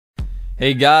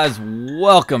Hey guys,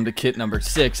 welcome to kit number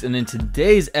 6, and in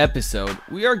today's episode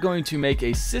we are going to make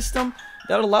a system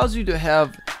that allows you to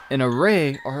have an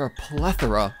array or a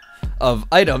plethora of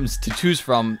items to choose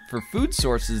from for food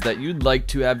sources that you'd like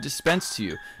to have dispensed to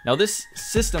you. Now this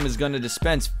system is going to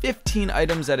dispense 15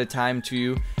 items at a time to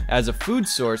you as a food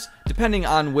source, depending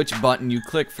on which button you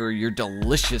click for your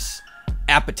delicious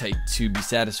appetite to be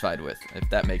satisfied with, if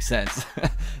that makes sense.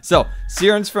 So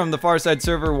Sirens from the Farside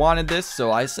server wanted this,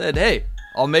 so I said, hey,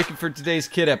 I'll make it for today's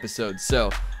kit episode. So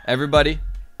everybody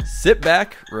sit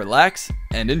back, relax,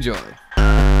 and enjoy.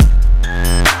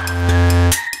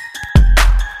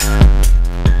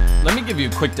 Let me give you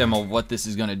a quick demo of what this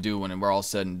is going to do when we're all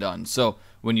said and done. So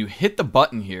when you hit the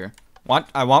button here,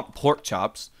 I want pork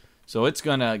chops, so it's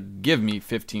going to give me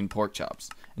 15 pork chops.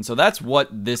 And so that's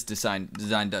what this design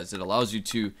does. It allows you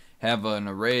to have an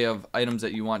array of items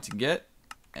that you want to get,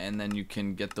 and then you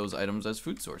can get those items as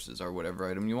food sources or whatever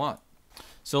item you want.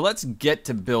 So let's get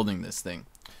to building this thing.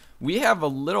 We have a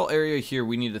little area here.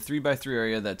 We need a 3x3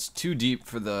 area that's too deep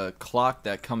for the clock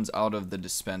that comes out of the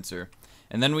dispenser.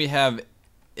 And then we have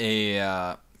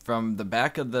a, from the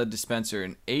back of the dispenser,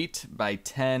 an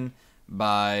 8x10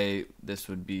 by, this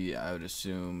would be, I would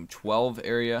assume, 12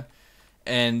 area.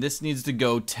 And this needs to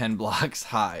go 10 blocks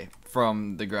high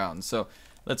from the ground. So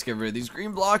let's get rid of these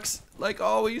green blocks, like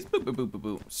always. Boop, boop, boop, boop,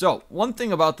 boop. So one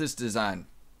thing about this design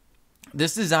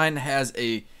has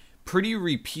a pretty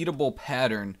repeatable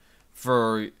pattern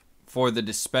for the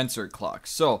dispenser clock.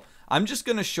 So I'm just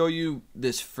going to show you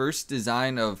this first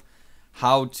design of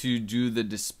how to do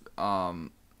the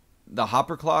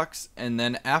hopper clocks, and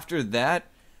then after that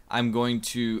I'll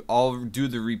do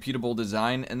the repeatable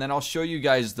design, and then I'll show you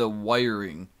guys the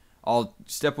wiring. I'll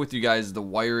step with you guys the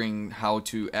wiring, how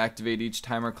to activate each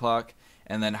timer clock,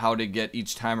 and then how to get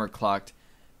each timer clocked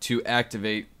to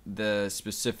activate the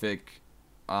specific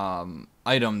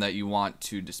item that you want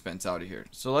to dispense out of here.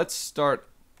 So let's start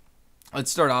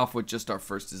off with just our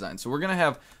first design. So we're gonna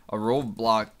have a row of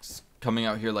blocks coming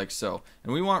out here like so,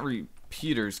 and we want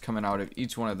repeaters coming out of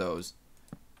each one of those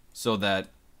so that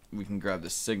we can grab the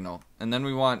signal. And then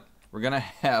we're gonna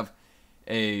have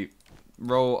a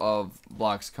row of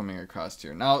blocks coming across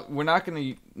here. Now we're not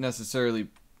gonna necessarily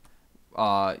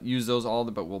use those all,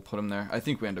 but we'll put them there. I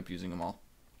think we end up using them all.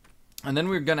 And then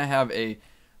we're gonna have a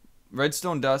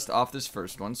redstone dust off this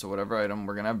first one, so whatever item,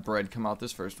 we're gonna have bread come out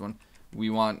this first one. We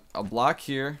want a block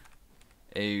here,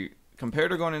 a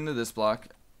comparator going into this block,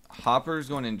 hoppers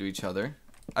going into each other.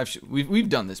 We've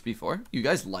done this before. You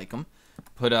guys like them.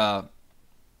 Put a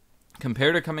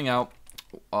comparator coming out,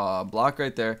 block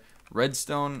right there,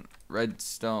 redstone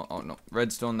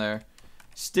there,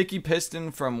 sticky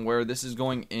piston from where this is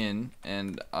going in,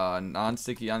 and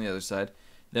non-sticky on the other side.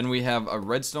 Then we have a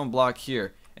redstone block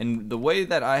here, and the way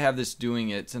that I have this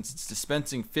doing it, since it's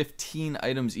dispensing 15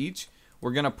 items each,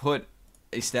 we're gonna put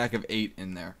a stack of 8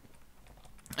 in there.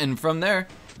 And from there,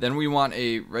 then we want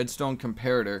a redstone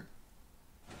comparator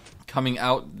coming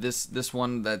out this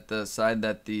one, that the side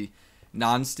that the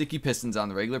non-sticky pistons on,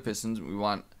 the regular pistons. We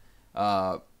want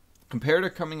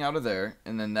comparator coming out of there,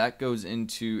 and then that goes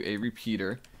into a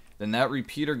repeater. Then that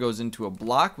repeater goes into a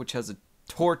block which has a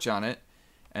torch on it,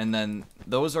 and then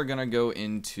those are gonna go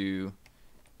into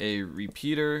a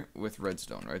repeater with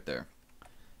redstone right there.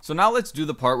 So now let's do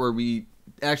the part where we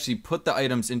actually put the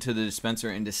items into the dispenser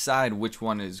and decide which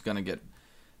one is gonna get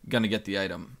the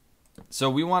item. So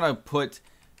we want to put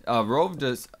a row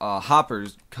of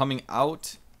hoppers coming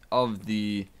out of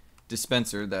the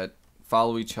dispenser that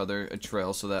follow each other, a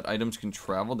trail, so that items can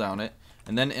travel down it.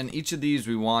 And then in each of these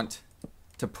we want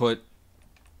to put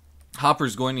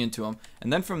hoppers going into them,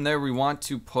 and then from there we want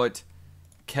to put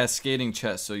cascading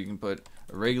chests. So you can put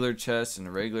a regular chest and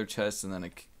a regular chest, and then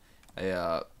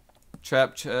a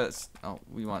trap chest. Oh,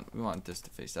 we want this to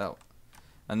face out.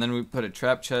 And then we put a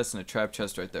trap chest and a trap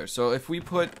chest right there. So if we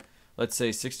put, let's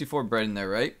say, 64 bread in there,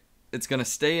 right, it's gonna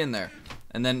stay in there.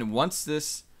 And then once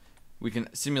this, we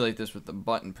can simulate this with the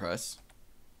button press,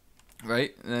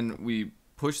 right? And then we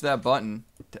push that button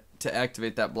to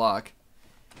activate that block.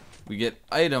 We get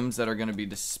items that are going to be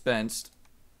dispensed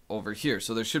over here.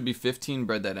 So there should be 15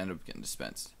 bread that end up getting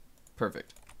dispensed.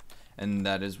 Perfect. And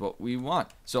that is what we want.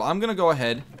 So I'm going to go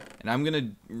ahead and I'm going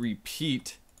to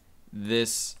repeat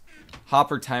this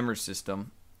hopper timer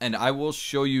system, and I will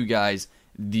show you guys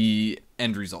the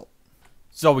end result.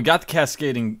 So we got the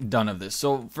cascading done of this.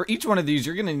 So for each one of these,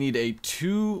 you're going to need a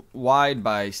 2 wide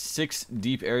by 6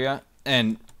 deep area.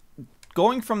 And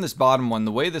going from this bottom one,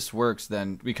 the way this works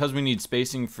then, because we need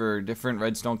spacing for different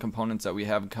redstone components that we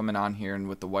have coming on here, and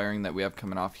with the wiring that we have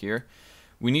coming off here,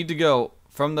 we need to go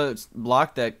from the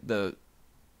block that the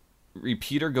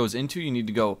repeater goes into, you need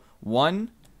to go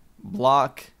one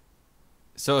block.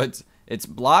 So it's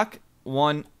block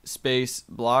one space,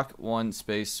 block one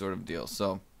space sort of deal.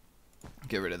 So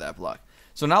get rid of that block.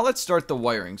 So now let's start the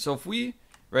wiring. So if we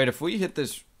hit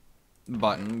this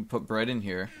button, put bread in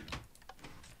here,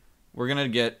 we're gonna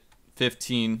get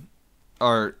 15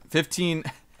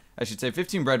 I should say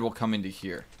 15 bread will come into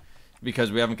here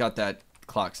because we haven't got that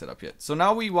clock set up yet. So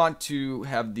now we want to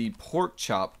have the pork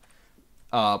chop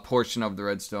portion of the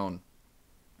redstone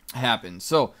happen.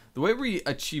 So the way we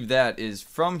achieve that is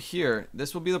from here.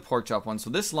 This will be the pork chop one. So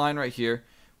this line right here,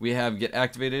 we have get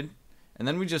activated, and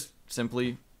then we just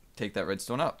simply take that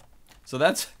redstone up. So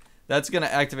that's gonna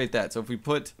activate that. So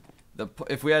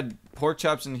if we had pork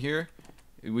chops in here,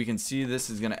 we can see this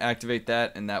is gonna activate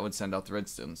that, and that would send out the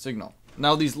redstone signal.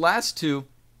 Now these last two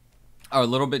are a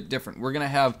little bit different. We're gonna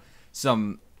have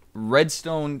some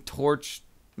redstone torch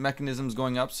mechanisms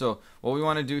going up. So what we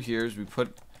want to do here is we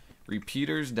put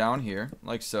repeaters down here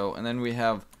like so, and then we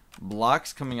have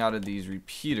blocks coming out of these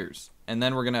repeaters, and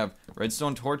then we're gonna have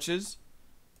redstone torches,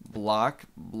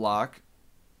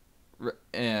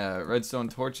 redstone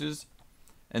torches,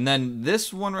 and then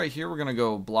this one right here we're gonna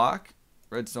go block,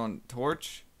 redstone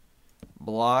torch,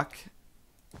 block,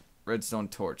 redstone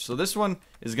torch. So this one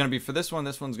is gonna be for this one,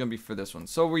 this one's gonna be for this one.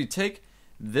 So we take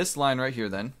this line right here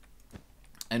then,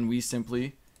 and we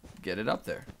simply get it up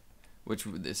there, which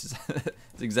this is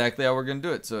it's exactly how we're gonna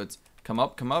do it. So it's come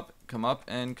up, come up, come up,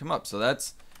 and come up. So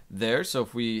that's there. So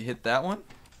if we hit that one,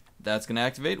 that's gonna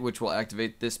activate, which will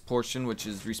activate this portion, which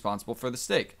is responsible for the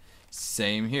steak.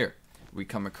 Same here. We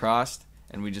come across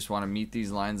and we just want to meet these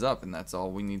lines up, and that's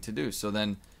all we need to do. So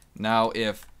then now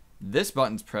if this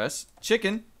button's pressed,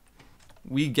 chicken,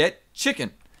 we get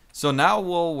chicken. So now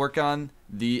we'll work on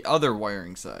the other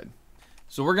wiring side.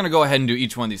 So we're going to go ahead and do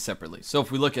each one of these separately. So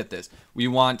if we look at this,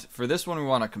 for this one, we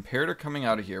want a comparator coming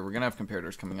out of here. We're going to have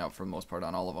comparators coming out for the most part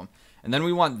on all of them. And then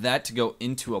we want that to go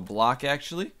into a block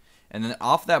actually. And then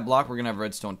off that block, we're going to have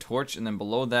redstone torch. And then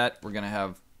below that, we're going to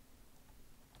have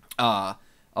a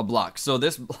block. So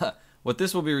what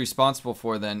this will be responsible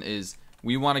for then is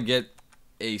we want to get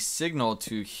a signal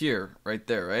to here, right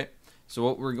there, right? So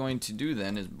what we're going to do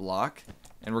then is block,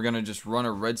 and we're going to just run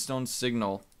a redstone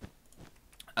signal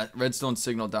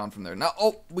down from there. Now,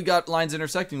 we got lines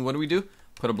intersecting. What do?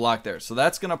 Put a block there. So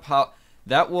that's going to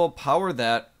that will power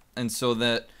that, and so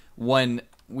that when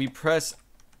we press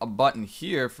a button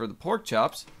here for the pork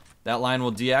chops, that line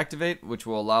will deactivate, which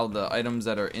will allow the items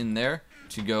that are in there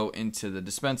to go into the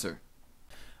dispenser.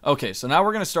 Okay, so now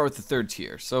we're going to start with the third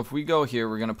tier. So if we go here,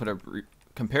 we're going to put a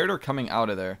comparator coming out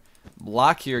of there,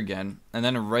 block here again, and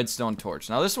then a redstone torch.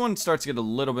 Now this one starts to get a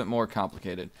little bit more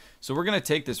complicated. So we're going to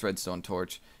take this redstone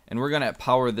torch, and we're going to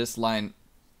power this line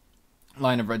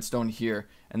of redstone here,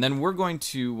 and then we're going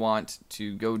to want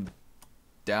to go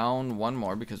down one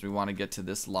more because we want to get to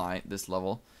this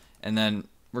level, and then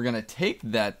we're going to take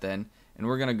that then, and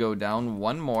we're going to go down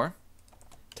one more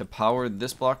to power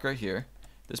this block right here.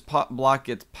 This block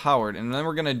gets powered, and then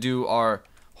we're going to do our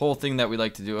whole thing that we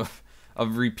like to do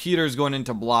of repeaters going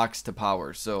into blocks to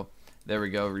power. So there we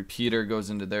go, repeater goes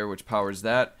into there, which powers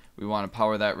that. We want to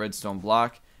power that redstone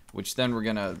block, which then we're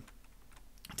going to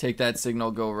take that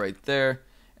signal, go right there,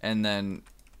 and then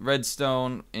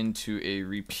redstone into a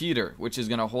repeater, which is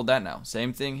going to hold that now.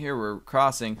 Same thing here, we're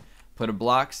crossing, put a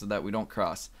block so that we don't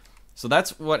cross. So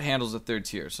that's what handles the third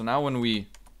tier. So now when we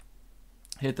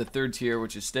hit the third tier,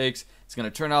 which is stakes, it's going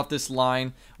to turn off this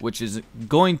line, which is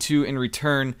going to, in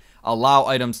return, allow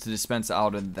items to dispense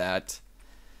out of that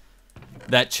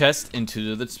chest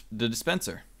into the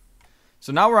dispenser.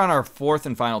 So now we're on our fourth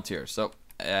and final tier. So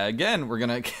again, we're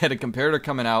going to get a comparator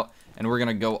coming out, and we're going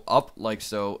to go up like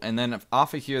so, and then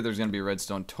off of here, there's going to be a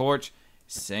redstone torch.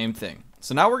 Same thing.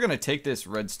 So now we're going to take this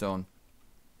redstone,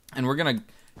 and we're going to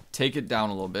take it down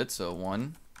a little bit. So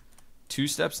 1, 2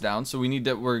 steps down. So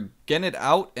we're getting it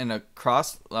out and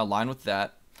across a line with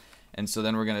that. And so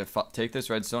then we're going to take this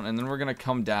redstone, and then we're going to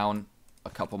come down a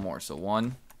couple more. So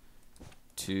 1,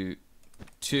 2,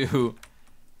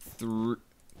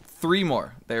 3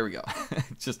 more. There we go.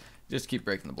 just keep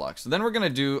breaking the blocks. So then we're going to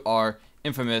do our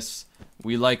infamous,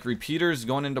 we like repeaters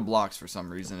going into blocks for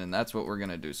some reason, and that's what we're going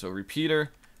to do. So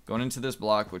repeater going into this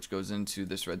block, which goes into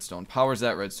this redstone, powers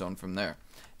that redstone from there.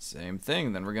 Same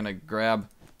thing. Then we're going to grab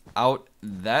out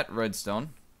that redstone.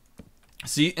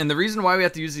 See, and the reason why we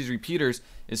have to use these repeaters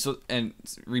is and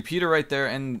repeater right there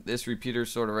and this repeater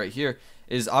sort of right here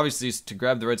is obviously to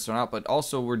grab the redstone out, but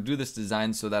also we're do this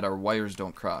design so that our wires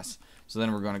don't cross. So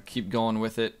then we're going to keep going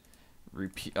with it.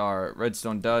 Our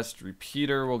redstone dust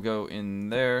repeater will go in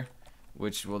there,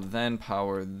 which will then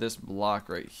power this block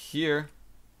right here.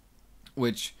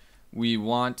 which we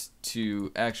want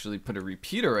to actually put a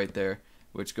repeater right there,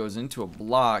 which goes into a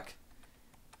block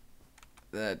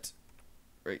that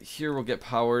right here will get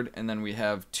powered, and then we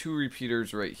have 2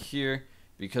 repeaters right here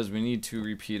because we need 2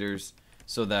 repeaters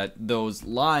so that those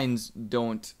lines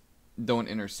don't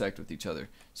intersect with each other.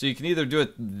 So you can either do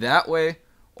it that way,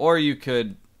 or you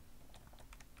could,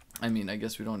 I mean, I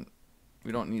guess we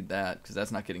don't need that because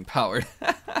that's not getting powered.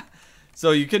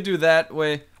 So you could do that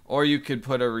way, or you could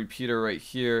put a repeater right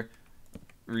here,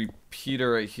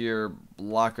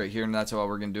 block right here, and that's how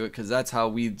we're going to do it because that's how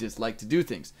we just like to do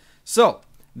things. So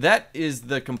that is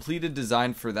the completed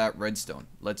design for that redstone.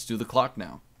 Let's do the clock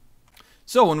now.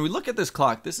 So when we look at this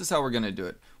clock, this is how we're going to do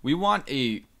it. We want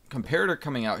a comparator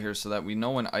coming out here so that we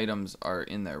know when items are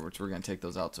in there, which we're going to take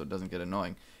those out so it doesn't get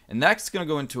annoying. And that's going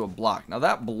to go into a block. Now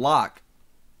that block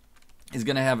is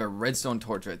going to have a redstone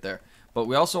torch right there. But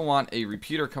we also want a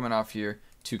repeater coming off here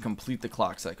to complete the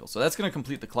clock cycle. So that's going to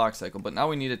complete the clock cycle, but now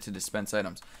we need it to dispense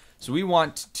items. So we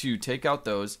want to take out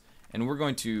those, and we're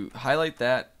going to highlight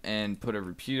that and put a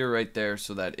repeater right there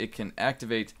so that it can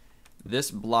activate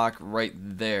this block right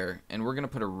there. And we're going to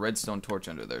put a redstone torch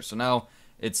under there. So now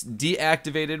it's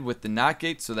deactivated with the NOT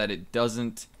gate so that it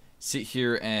doesn't sit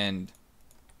here and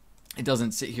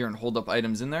hold up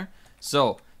items in there.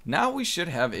 So now we should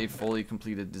have a fully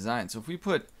completed design. So if we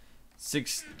put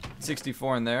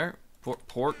 64 in there,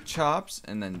 pork chops,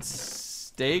 and then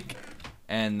steak,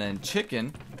 and then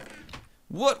chicken.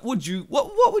 What would you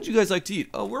guys like to eat?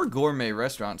 Oh, we're a gourmet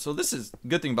restaurant, so this is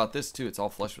good thing about this too. It's all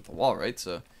flush with the wall, right?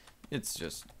 So it's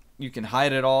just you can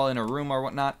hide it all in a room or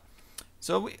whatnot.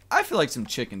 So I feel like some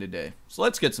chicken today. So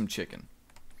let's get some chicken.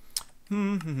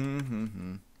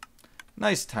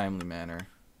 Nice timely manner.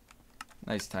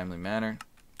 Nice timely manner.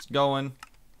 It's going.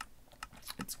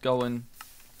 It's going.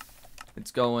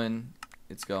 It's going.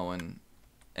 It's going.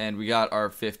 And we got our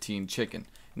 15 chicken.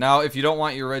 Now, if you don't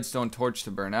want your redstone torch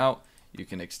to burn out, you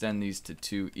can extend these to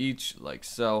 2 each, like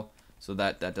so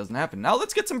that doesn't happen. Now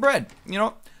let's get some bread. You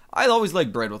know, I always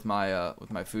like bread with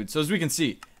my food. So as we can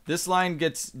see, this line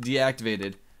gets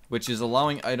deactivated, which is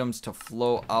allowing items to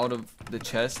flow out of the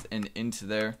chest and into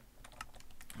there,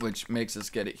 which makes us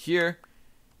get it here.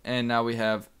 And now we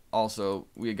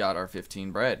got our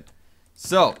 15 bread.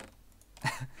 So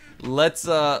let's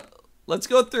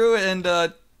go through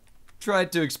and try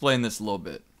to explain this a little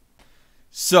bit.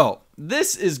 So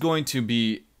this is going to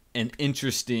be an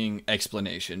interesting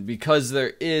explanation because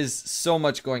there is so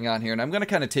much going on here, and I'm going to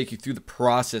kind of take you through the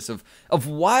process of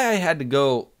why I had to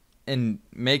go and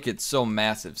make it so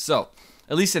massive. So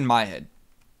at least in my head,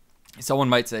 someone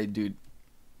might say, dude,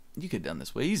 you could have done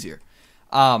this way easier.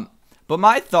 But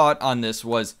my thought on this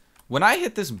was, when I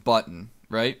hit this button,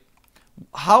 right,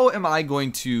 how am I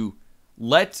going to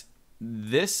let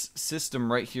this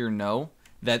system right here know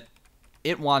that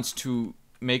it wants to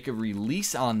make a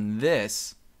release on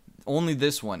this, only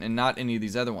this one, and not any of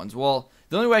these other ones? Well,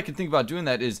 the only way I can think about doing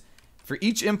that is for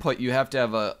each input you have to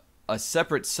have a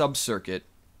separate sub-circuit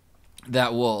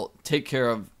that will take care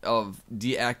of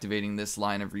deactivating this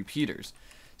line of repeaters.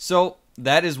 So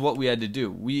that is what we had to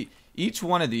do. Each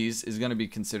one of these is going to be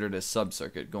considered a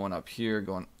sub-circuit going up here,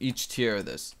 going each tier of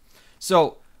this.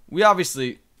 So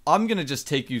I'm going to just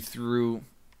take you through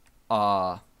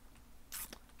probably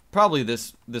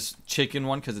this chicken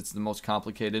one because it's the most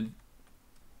complicated.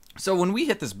 So when we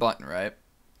hit this button, right?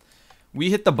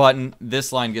 We hit the button,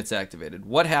 this line gets activated.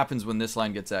 What happens when this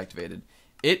line gets activated?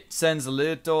 It sends a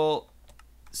little,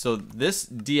 so this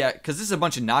because this is a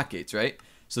bunch of NOT gates, right?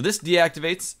 So this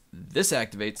deactivates, this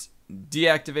activates,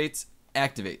 deactivates,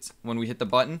 activates. When we hit the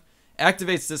button,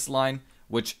 activates this line,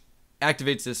 which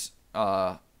activates this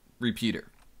repeater.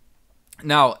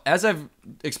 Now, as I've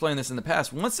explained this in the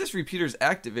past, once this repeater is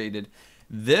activated,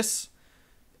 this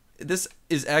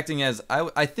is acting as,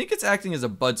 I think it's acting as a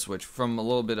bud switch from a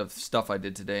little bit of stuff I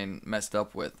did today and messed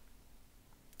up with.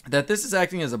 That this is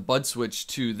acting as a bud switch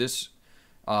to this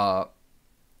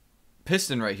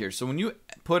piston right here. So when you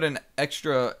put an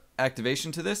extra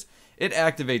activation to this, it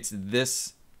activates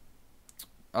this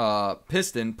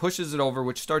piston, pushes it over,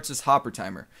 which starts this hopper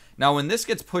timer. Now when this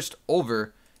gets pushed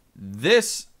over,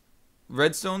 this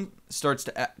redstone starts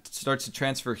to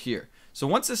transfer here. So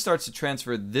once this starts to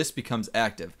transfer, this becomes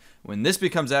active. When this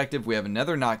becomes active, we have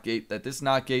another NOT gate that this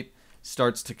NOT gate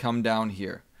starts to come down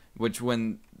here, which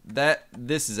when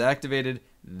this is activated,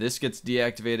 this gets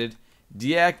deactivated,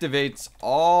 deactivates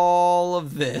all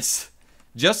of this.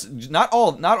 Just not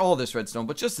all this redstone,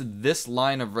 but just this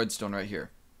line of redstone right here.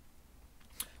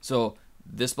 So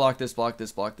this block, this block,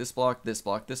 this block, this block, this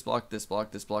block, this block, this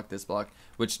block, this block, this block,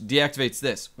 which deactivates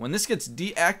this. When this gets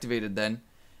deactivated, then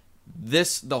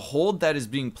the hold that is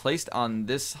being placed on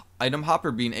this item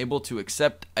hopper being able to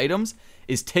accept items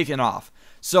is taken off.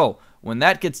 So when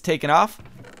that gets taken off,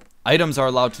 items are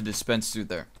allowed to dispense through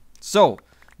there. So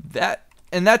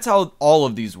that's how all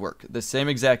of these work. The same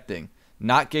exact thing.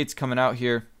 Not gates coming out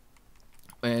here,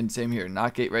 and same here.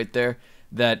 Not gate right there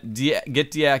that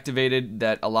get deactivated.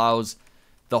 That allows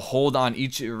the hold on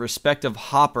each respective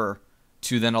hopper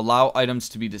to then allow items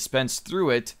to be dispensed through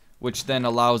it, which then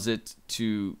allows it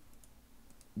to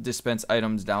dispense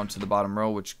items down to the bottom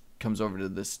row, which comes over to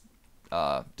this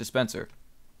dispenser.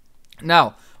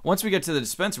 Now, once we get to the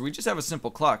dispenser, we just have a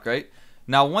simple clock, right?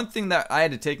 Now, one thing that I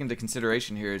had to take into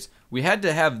consideration here is we had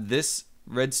to have this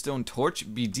redstone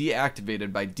torch be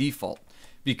deactivated by default,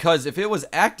 because if it was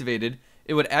activated,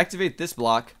 it would activate this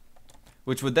block,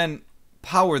 which would then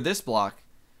power this block,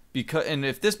 and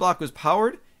if this block was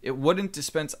powered, it wouldn't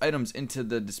dispense items into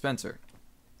the dispenser,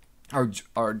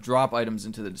 or drop items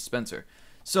into the dispenser.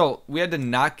 So we had to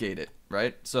not gate it,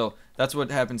 right? So that's what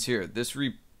happens here. This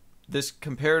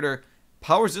comparator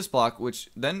powers this block, which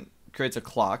then creates a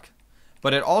clock,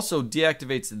 but it also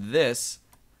deactivates this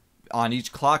on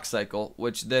each clock cycle,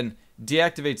 which then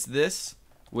deactivates this,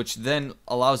 which then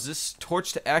allows this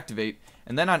torch to activate,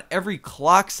 and then on every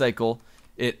clock cycle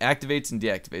it activates and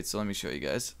deactivates. So let me show you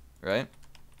guys, right?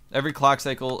 Every clock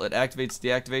cycle it activates,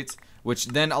 deactivates, which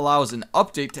then allows an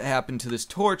update to happen to this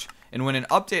torch. And when an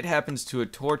update happens to a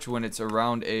torch when it's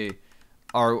around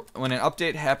when an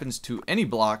update happens to any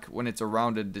block when it's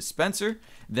around a dispenser,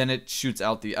 then it shoots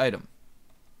out the item.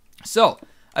 So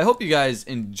I hope you guys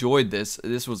enjoyed this.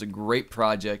 This was a great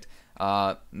project.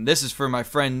 This is for my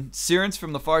friend Sirens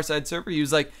from the Farside server. He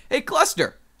was like, "Hey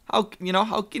Cluster, how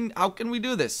can we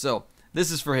do this?" So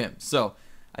this is for him. So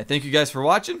I thank you guys for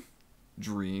watching.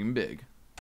 Dream big.